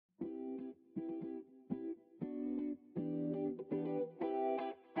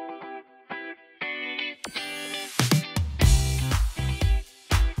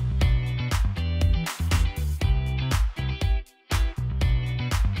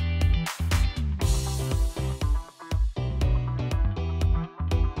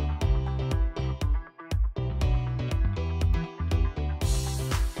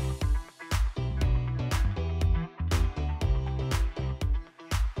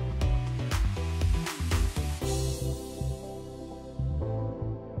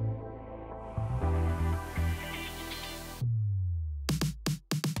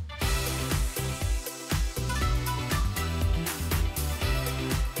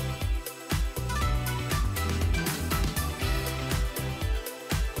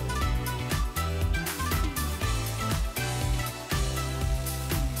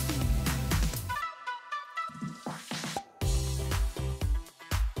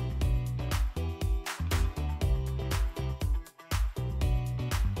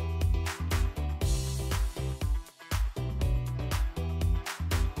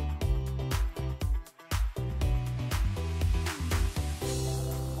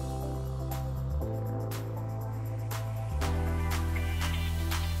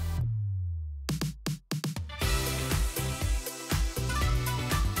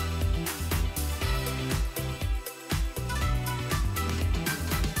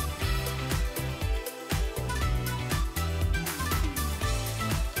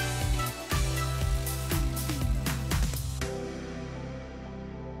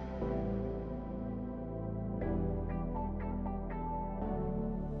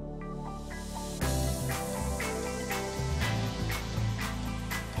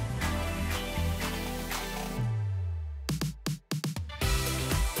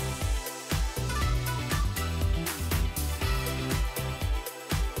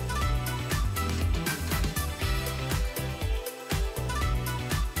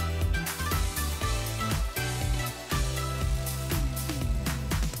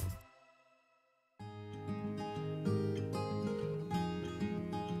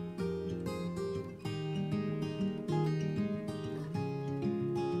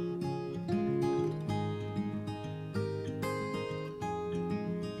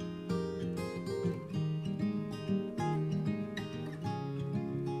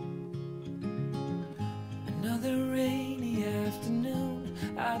Another rainy afternoon,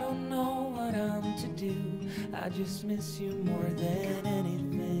 I don't know what I'm to do. I just miss you more than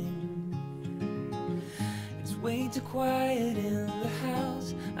anything. It's way too quiet in the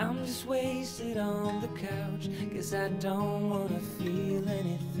house, I'm just wasted on the couch. Guess I don't wanna feel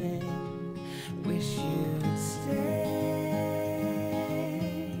anything. Wish you'd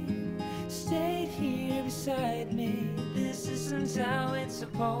stayed here beside me. This isn't how it's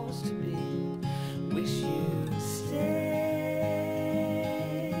supposed to be. Wish you'd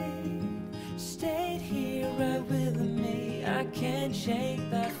stayed here right with me. I can't shake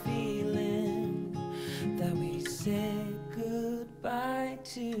that feeling that we said goodbye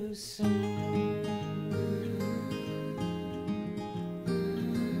too soon.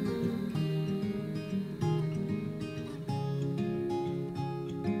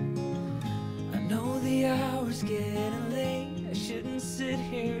 I know the hour's getting late, I shouldn't sit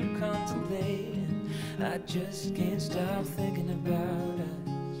here contemplating. I just can't stop thinking about us.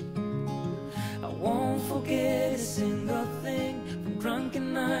 I won't forget a single thing, from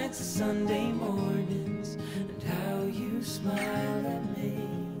drunken nights to Sunday mornings, and how you smiled at me.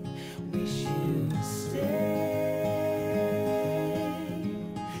 Wish you'd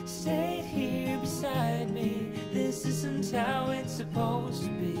stayed here beside me. This isn't how it's supposed to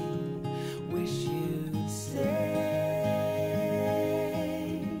be. Wish you'd stayed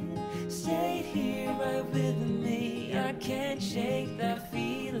here right with me. I can't shake that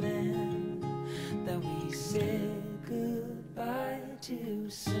feeling that we said goodbye too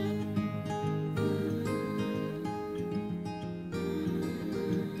soon.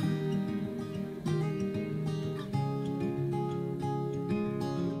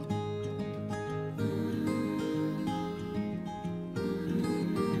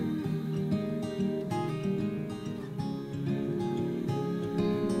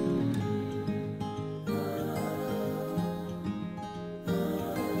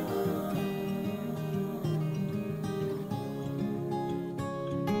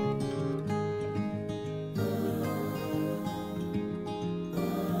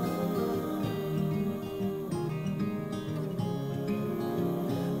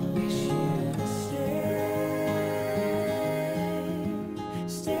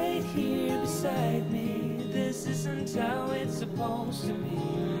 This isn't how it's supposed to be.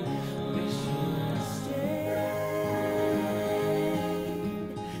 Wish you'd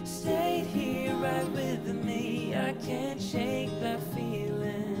stayed here right with me. I can't shake that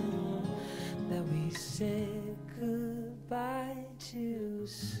feeling that we said goodbye too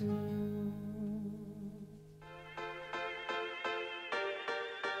soon.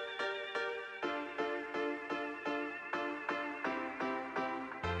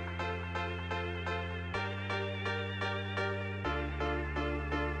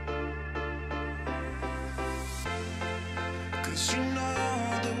 Cause you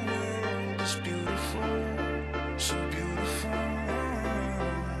know the world is beautiful, so beautiful.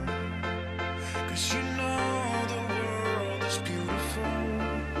 Cause you know the world is beautiful,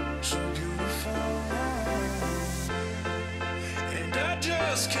 so beautiful. And I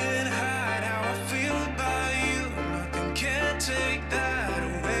just can't hide how I feel about you. Nothing can take that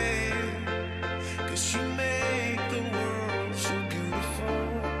away. Cause you make the world so beautiful,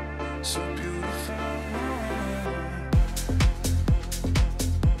 so beautiful.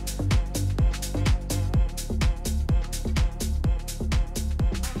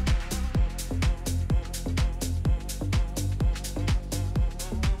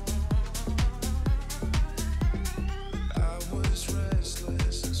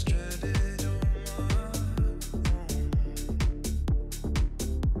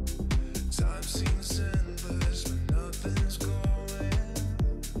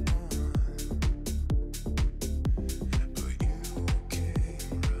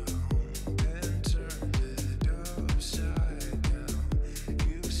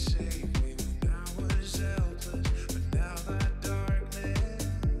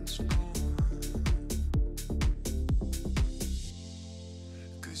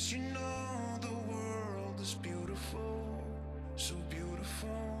 Cause you know the world is beautiful, so beautiful.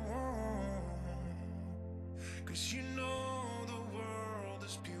 Cause you know the world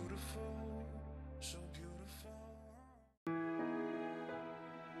is beautiful, so beautiful.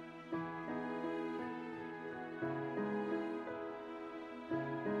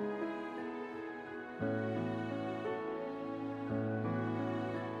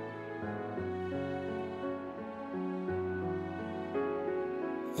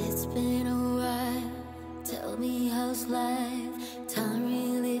 It's been a while, tell me how's life? Time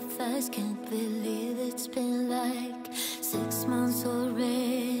really fast, can't believe it's been like 6 months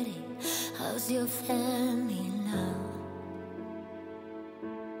already. How's your family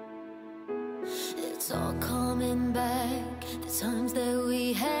times that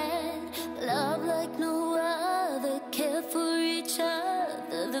we had, love like no other, care for each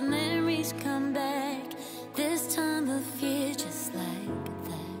other. The memories come back this time of year just like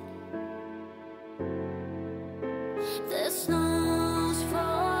that. The snow's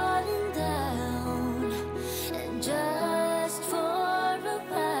falling down, and just for a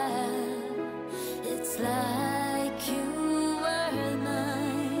while it's like